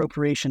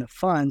misappropriation of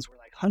funds where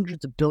like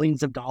hundreds of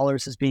billions of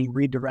dollars is being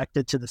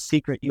redirected to the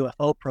secret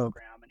UFO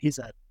program. And he's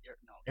a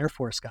Air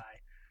Force guy.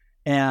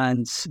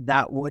 And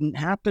that wouldn't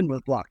happen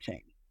with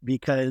blockchain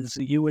because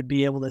you would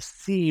be able to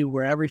see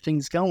where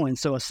everything's going.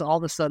 So all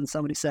of a sudden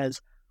somebody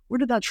says, where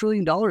did that $1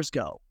 trillion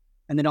go?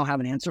 And they don't have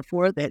an answer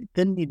for it. They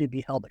then need to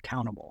be held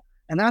accountable.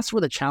 And that's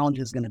where the challenge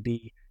is going to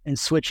be in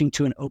switching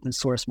to an open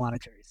source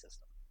monetary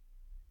system.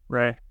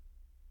 Right.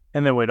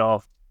 And then we'd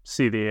all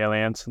see the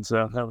aliens. And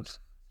so that was...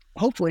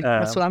 Hopefully.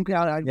 That's what I'm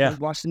going to... I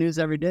watch the news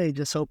every day,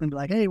 just hoping to be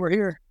like, hey, we're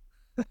here.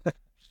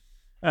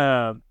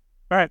 All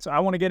right. So I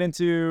want to get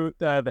into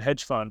the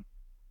hedge fund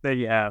that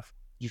you have.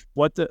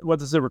 What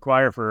does it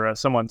require for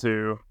someone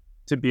to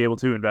be able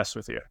to invest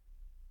with you?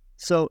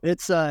 So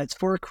it's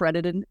for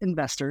accredited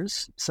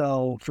investors.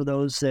 So for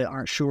those that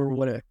aren't sure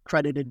what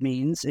accredited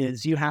means,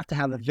 is you have to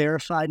have a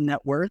verified net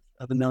worth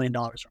of $1 million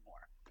or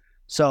more.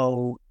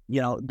 So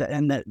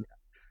an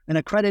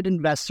accredited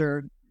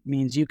investor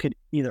means you could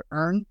either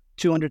earn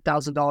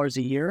 $200,000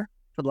 a year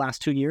for the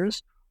last 2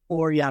 years,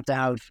 or you have to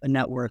have a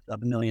net worth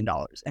of $1 million,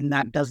 and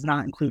that does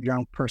not include your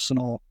own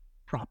personal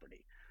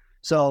property.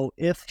 So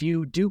if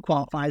you do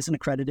qualify as an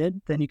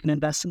accredited, then you can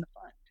invest in the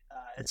fund.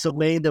 It's a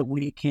way that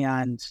we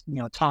can,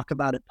 talk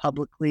about it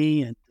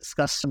publicly and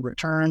discuss some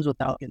returns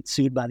without getting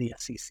sued by the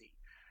SEC.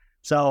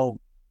 So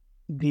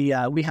we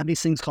have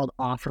these things called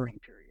offering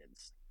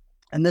periods,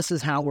 and this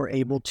is how we're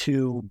able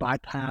to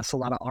bypass a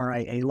lot of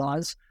RIA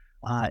laws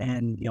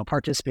and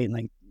participate in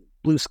like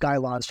blue sky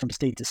laws from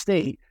state to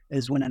state.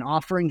 Is when an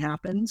offering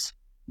happens,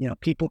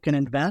 people can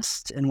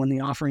invest, and when the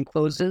offering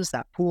closes,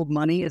 that pooled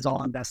money is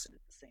all invested at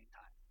the same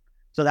time.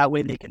 So that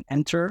way they can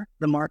enter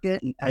the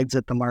market and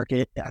exit the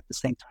market at the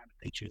same time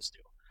if they choose to.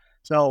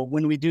 So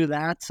when we do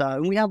that,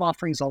 and we have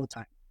offerings all the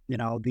time,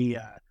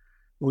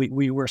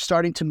 we were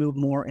starting to move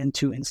more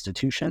into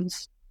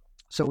institutions.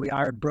 So we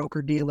hired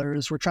broker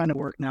dealers. We're trying to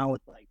work now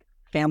with like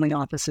family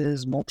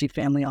offices,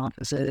 multifamily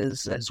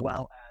offices, as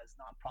well as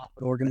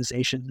nonprofit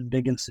organizations and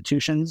big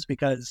institutions,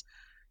 because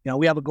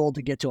we have a goal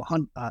to get to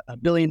 $1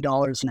 billion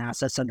in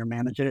assets under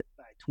management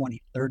by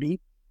 2030,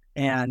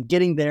 and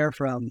getting there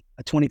from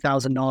a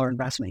 $20,000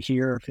 investment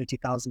here, or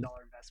 $50,000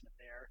 investment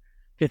there,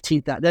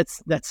 15,000.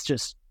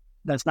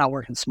 That's not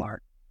working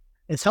smart.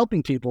 It's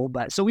helping people,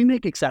 but so we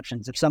make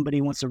exceptions. If somebody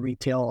wants to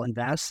retail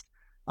invest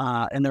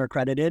and they're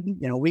accredited,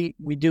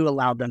 we do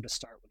allow them to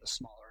start with a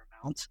smaller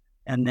amount,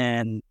 and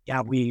then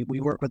we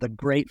work with a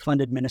great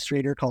fund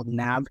administrator called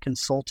NAV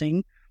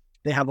Consulting.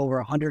 They have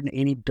over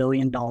 $180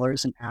 billion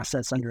in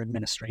assets under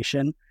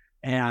administration.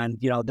 And,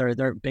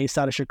 they're based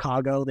out of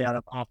Chicago. They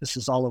have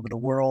offices all over the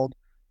world.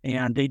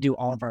 and they do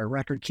all of our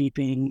record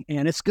keeping.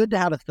 And it's good to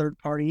have a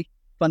third-party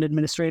fund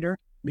administrator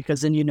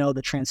because then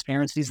the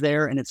transparency's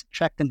there and it's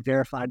checked and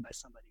verified by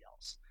somebody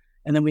else.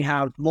 And then we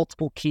have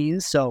multiple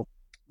keys, so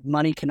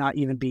money cannot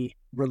even be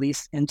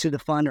released into the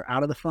fund or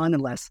out of the fund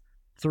unless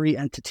 3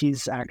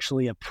 entities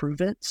actually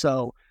approve it.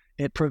 So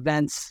it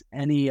prevents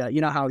any,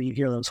 how you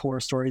hear those horror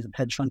stories of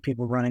hedge fund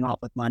people running off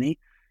with money.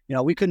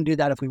 We couldn't do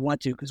that if we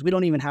want to because we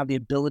don't even have the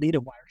ability to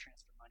wire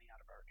transfer money out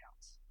of our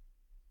accounts.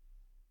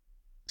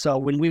 So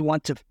when we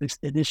want to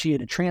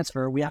initiate a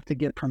transfer, we have to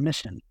get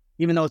permission.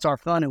 Even though it's our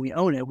fund and we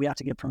own it, we have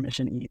to get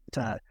permission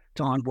to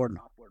onboard and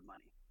offboard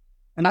money.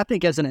 And I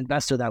think as an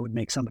investor, that would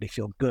make somebody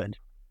feel good.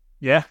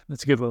 Yeah,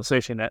 that's a good little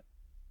safety net.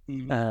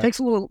 Takes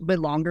a little bit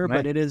longer,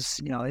 but it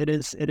is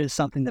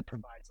something that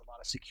provides a lot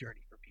of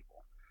security for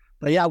people.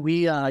 But yeah,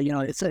 we,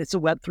 it's a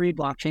Web3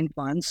 blockchain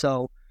fund.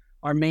 So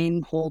our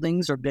main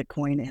holdings are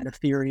Bitcoin and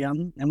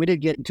Ethereum. And we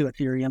did get into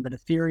Ethereum, but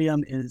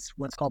Ethereum is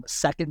what's called a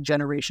second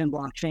generation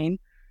blockchain.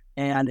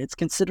 And it's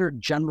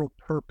considered general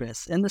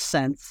purpose in the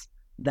sense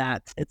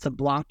that it's a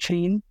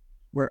blockchain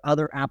where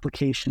other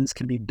applications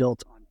can be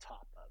built on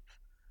top of.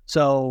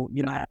 So,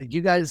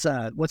 you guys,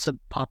 what's a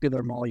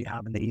popular mall you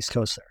have in the East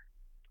Coast there?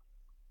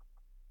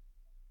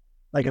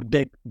 Like a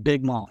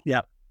big mall.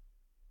 Yeah.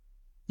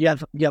 You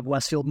have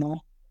Westfield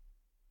Mall?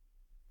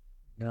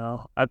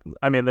 No,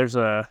 I mean,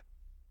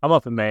 I'm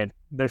up in Maine.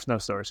 There's no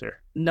stores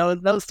here. No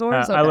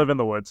stores? Okay. I live in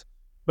the woods.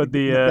 But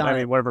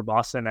whatever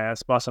Boston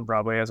has, Boston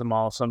probably has a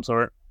mall of some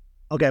sort.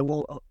 Okay,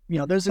 well,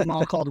 there's a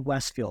mall called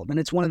Westfield, and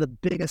it's one of the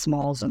biggest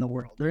malls in the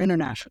world. They're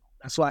international.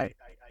 That's why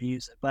I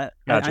use it. But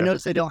gotcha. I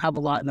notice they don't have a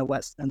lot in the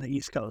West and the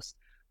East Coast.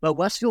 But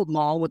Westfield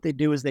Mall, what they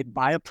do is they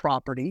buy a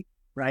property,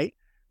 right?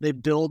 They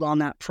build on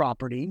that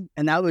property,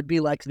 and that would be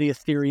like the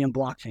Ethereum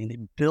blockchain. They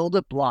build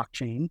a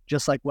blockchain,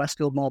 just like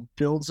Westfield Mall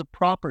builds a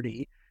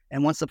property,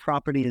 and once the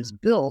property is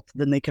built,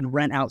 then they can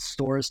rent out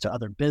stores to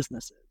other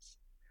businesses.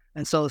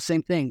 And so the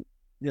same thing,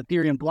 the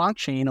Ethereum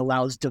blockchain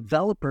allows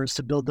developers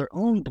to build their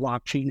own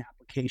blockchain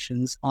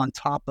applications on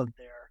top of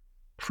their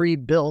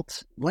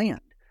pre-built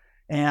land.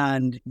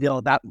 And,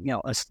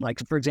 like,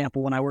 for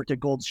example, when I worked at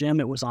Gold's Gym,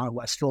 it was on a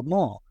Westfield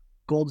Mall.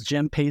 Gold's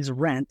Gym pays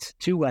rent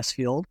to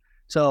Westfield.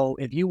 So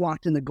if you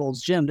walked into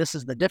Gold's Gym, this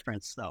is the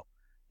difference, though,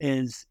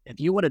 is if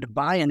you wanted to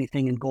buy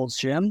anything in Gold's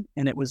Gym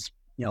and it was,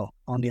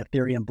 on the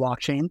Ethereum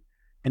blockchain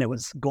and it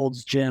was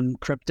Gold's Gym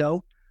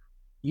crypto,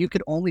 you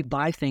could only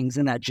buy things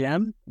in that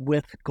gym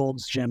with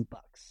Gold's Gym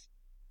bucks,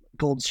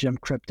 Gold's Gym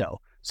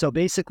crypto. So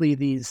basically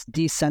these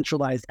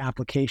decentralized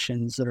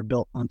applications that are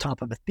built on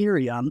top of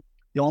Ethereum,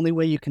 the only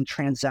way you can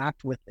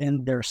transact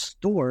within their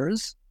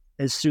stores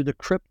is through the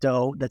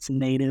crypto that's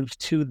native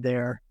to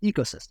their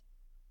ecosystem.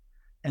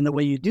 And the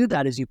way you do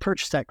that is you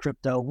purchase that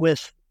crypto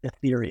with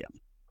Ethereum.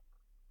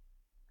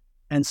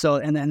 And so,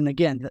 and then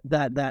again,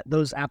 that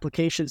those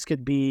applications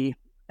could be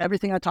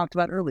everything I talked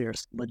about earlier,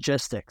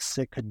 logistics,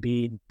 it could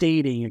be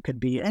dating, it could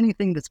be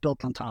anything that's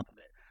built on top of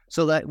it.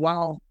 So that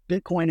while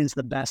Bitcoin is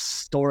the best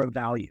store of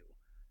value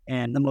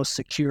and the most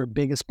secure,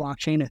 biggest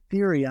blockchain,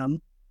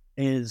 Ethereum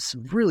is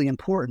really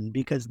important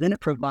because then it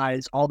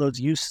provides all those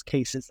use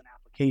cases and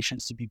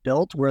applications to be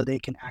built where they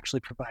can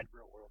actually provide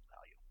real world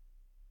value.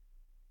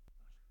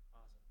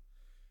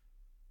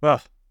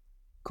 Well,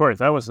 Corey,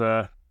 that was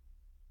a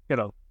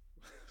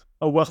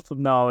wealth of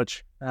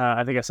knowledge.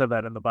 I think I said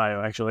that in the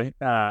bio, actually,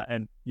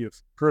 and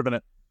you've proven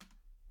it.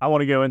 I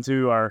want to go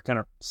into our kind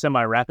of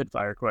semi-rapid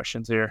fire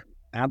questions here.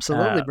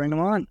 Absolutely. Bring them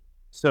on.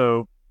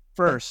 So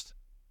first,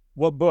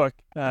 what book,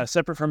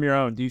 separate from your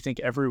own, do you think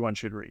everyone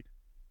should read?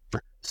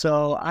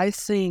 So I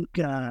think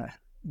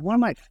one of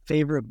my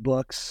favorite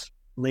books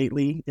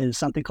lately is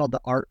something called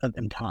The Art of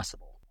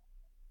Impossible.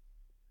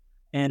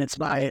 And it's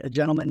by a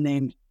gentleman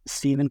named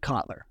Steven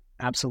Kotler.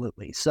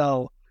 Absolutely.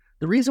 So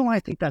the reason why I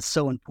think that's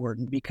so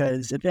important,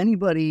 because if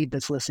anybody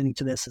that's listening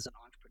to this is an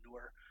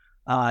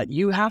entrepreneur,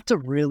 you have to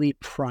really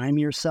prime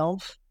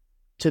yourself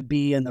to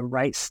be in the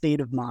right state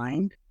of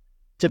mind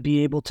to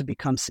be able to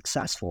become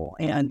successful.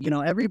 And,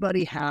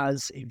 everybody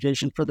has a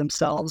vision for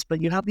themselves,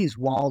 but you have these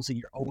walls that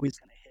you're always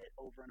going to hit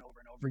over and over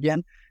and over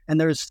again. And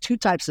there's 2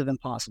 types of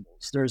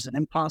impossibles. There's an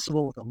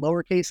impossible with a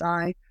lowercase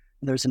I, and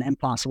there's an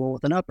impossible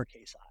with an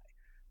uppercase I.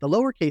 The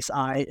lowercase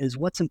I is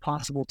what's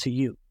impossible to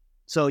you.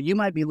 So you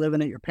might be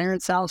living at your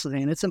parents' house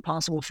and it's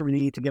impossible for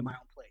me to get my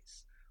own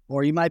place.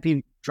 Or you might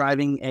be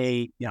driving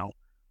a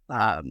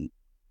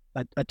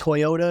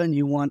Toyota and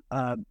you want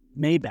a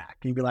Maybach.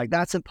 And you'd be like,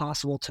 that's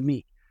impossible to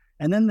me.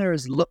 And then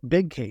there's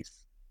big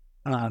case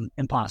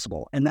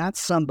impossible. And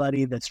that's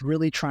somebody that's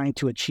really trying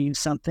to achieve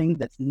something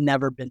that's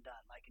never been done,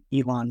 like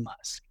Elon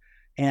Musk.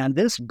 And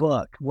this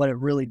book, what it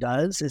really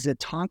does is it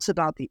talks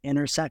about the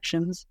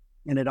intersections,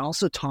 and it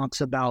also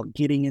talks about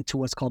getting into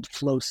what's called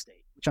flow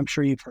state, which I'm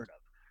sure you've heard of.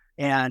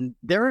 And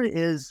there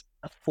is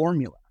a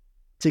formula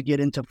to get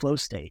into flow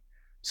state.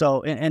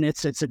 So, and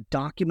it's a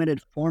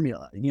documented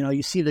formula.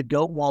 You see the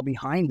GOAT wall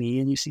behind me,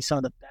 and you see some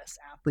of the best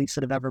athletes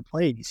that have ever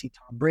played. You see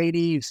Tom Brady,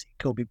 you see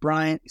Kobe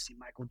Bryant, you see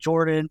Michael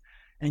Jordan,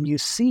 and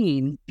you've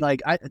seen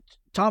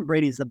Tom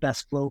Brady is the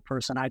best flow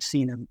person I've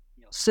seen him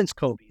since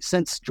Kobe,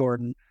 since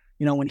Jordan,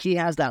 when he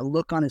has that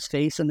look on his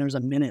face and there's a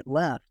minute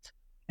left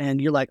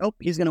and you're like, oh,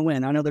 he's going to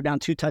win. I know they're down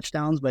 2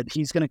 touchdowns, but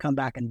he's going to come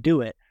back and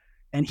do it.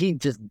 And he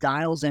just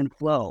dials in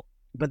flow.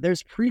 But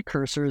there's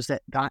precursors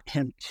that got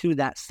him to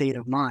that state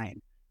of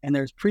mind. And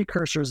there's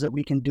precursors that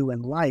we can do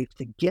in life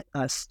to get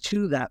us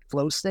to that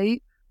flow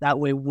state. That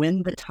way,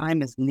 when the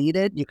time is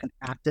needed, you can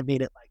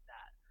activate it like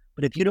that.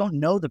 But if you don't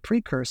know the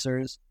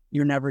precursors,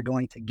 you're never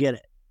going to get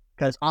it.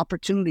 Because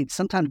opportunity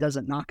sometimes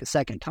doesn't knock a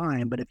second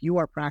time. But if you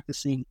are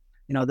practicing,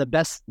 the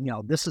best,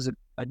 this is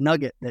a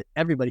nugget that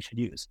everybody should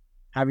use.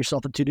 Have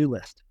yourself a to-do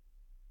list,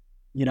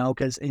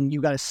 and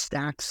you got to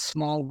stack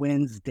small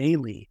wins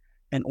daily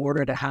in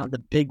order to have the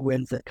big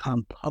wins that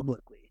come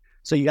publicly.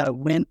 So you got to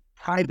win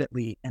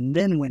privately and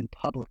then win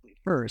publicly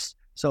first.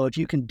 So if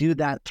you can do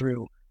that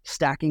through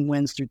stacking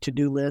wins through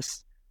to-do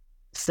lists,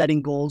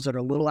 setting goals that are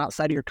a little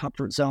outside of your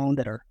comfort zone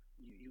that are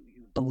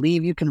you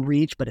believe you can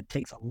reach, but it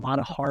takes a lot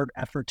of hard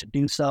effort to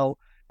do so.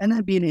 And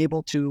then being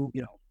able to,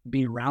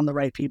 be around the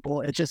right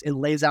people, it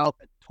lays out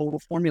a total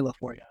formula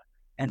for you.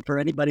 And for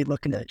anybody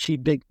looking to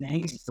achieve big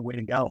things, it's the way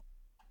to go.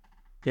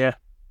 Yeah.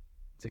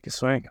 Take a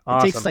swing.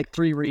 Awesome. It takes like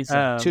 3 reads,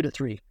 2 to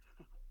 3.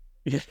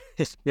 Yeah,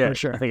 for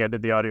sure. I think I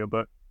did the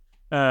audiobook.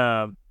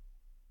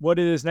 What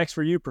is next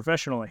for you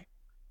professionally?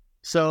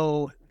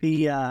 So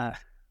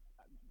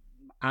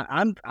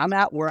I'm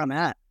at where I'm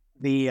at.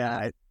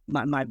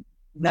 My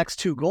next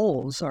 2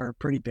 goals are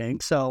pretty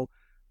big. So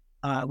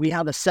we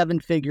have a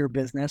 7-figure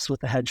business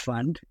with a hedge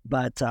fund,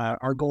 but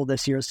our goal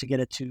this year is to get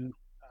it to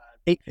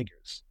 8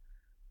 figures.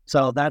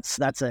 So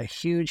that's a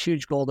huge,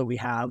 huge goal that we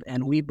have.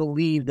 And we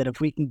believe that if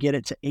we can get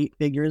it to 8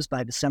 figures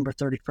by December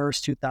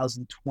 31st,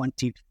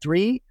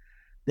 2023,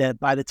 that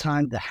by the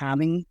time the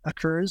halving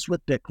occurs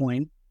with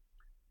Bitcoin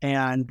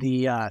and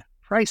the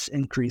price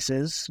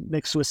increases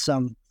mixed with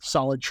some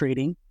solid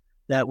trading,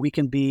 that we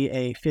can be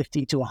a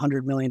 $50 to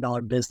 $100 million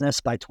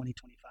business by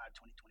 2025,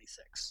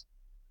 2026.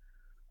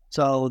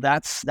 So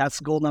that's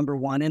goal number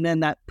 1. And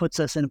then that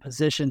puts us in a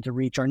position to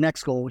reach our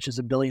next goal, which is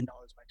 $1 billion by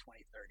 2030.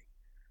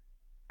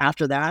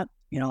 After that,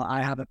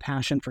 I have a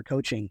passion for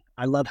coaching.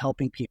 I love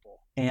helping people.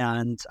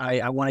 And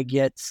I want to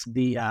get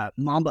the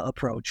Mamba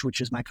approach,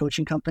 which is my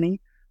coaching company.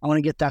 I want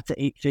to get that to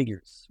 8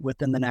 figures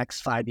within the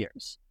next 5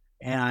 years.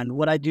 And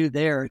what I do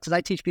there, because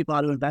I teach people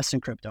how to invest in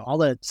crypto, all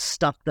the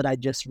stuff that I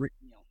just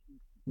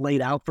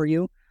laid out for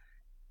you,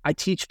 I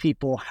teach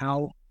people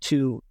how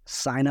to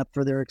sign up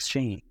for their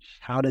exchange,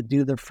 how to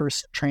do their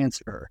first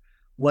transfer,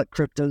 what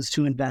cryptos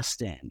to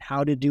invest in,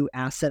 how to do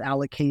asset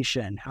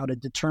allocation, how to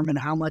determine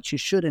how much you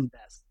should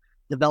invest,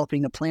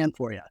 developing a plan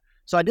for you.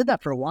 So I did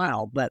that for a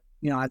while, but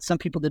some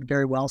people did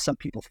very well, some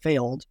people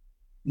failed.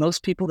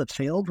 Most people that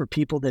failed were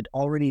people that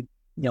already,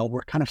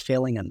 were kind of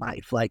failing in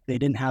life. Like they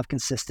didn't have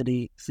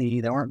consistency,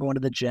 they weren't going to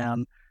the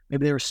gym,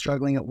 maybe they were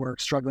struggling at work,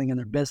 struggling in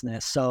their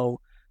business. So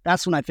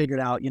that's when I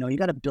figured out, you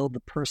got to build the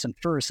person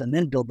first and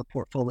then build the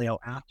portfolio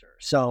after.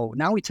 So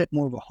now we take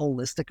more of a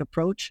holistic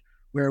approach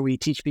where we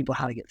teach people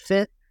how to get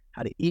fit,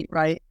 how to eat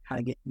right, how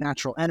to get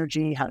natural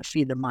energy, how to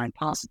feed their mind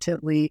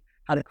positively,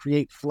 how to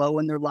create flow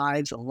in their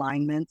lives,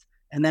 alignment.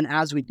 And then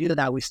as we do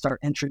that, we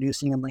start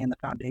introducing and laying the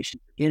foundation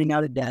for getting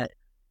out of debt,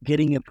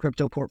 getting a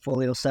crypto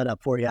portfolio set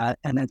up for you,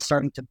 and then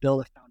starting to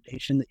build a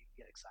foundation that you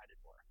can get excited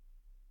for.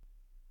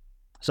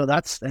 So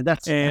that's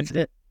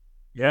it.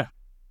 Yeah.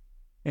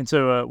 And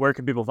so where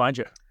can people find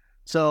you?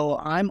 So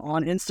I'm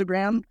on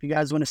Instagram. If you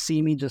guys want to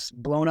see me just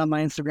blowing up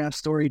my Instagram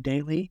story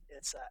daily,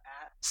 it's at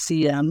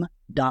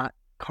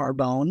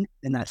cm.carbone,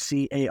 and that's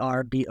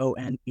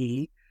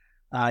Carbone.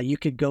 You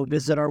could go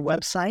visit our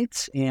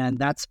website, and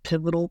that's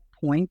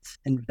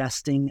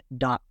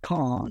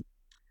pivotalpointinvesting.com.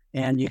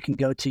 And you can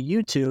go to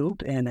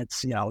YouTube, and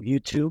it's,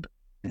 YouTube,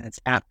 and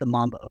it's at the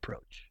Mamba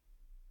Approach.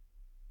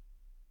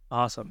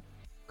 Awesome.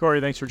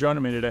 Corey, thanks for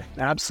joining me today.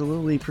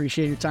 Absolutely.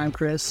 Appreciate your time,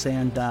 Chris.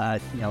 And,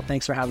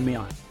 thanks for having me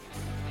on.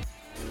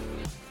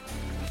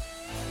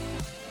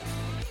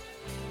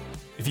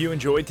 If you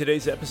enjoyed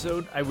today's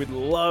episode, I would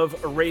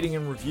love a rating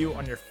and review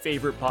on your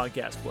favorite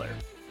podcast player.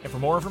 And for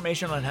more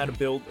information on how to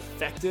build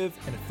effective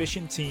and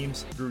efficient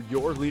teams through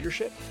your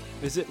leadership,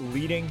 visit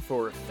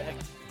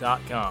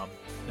leadingforeffect.com.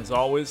 As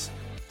always,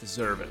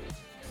 deserve it.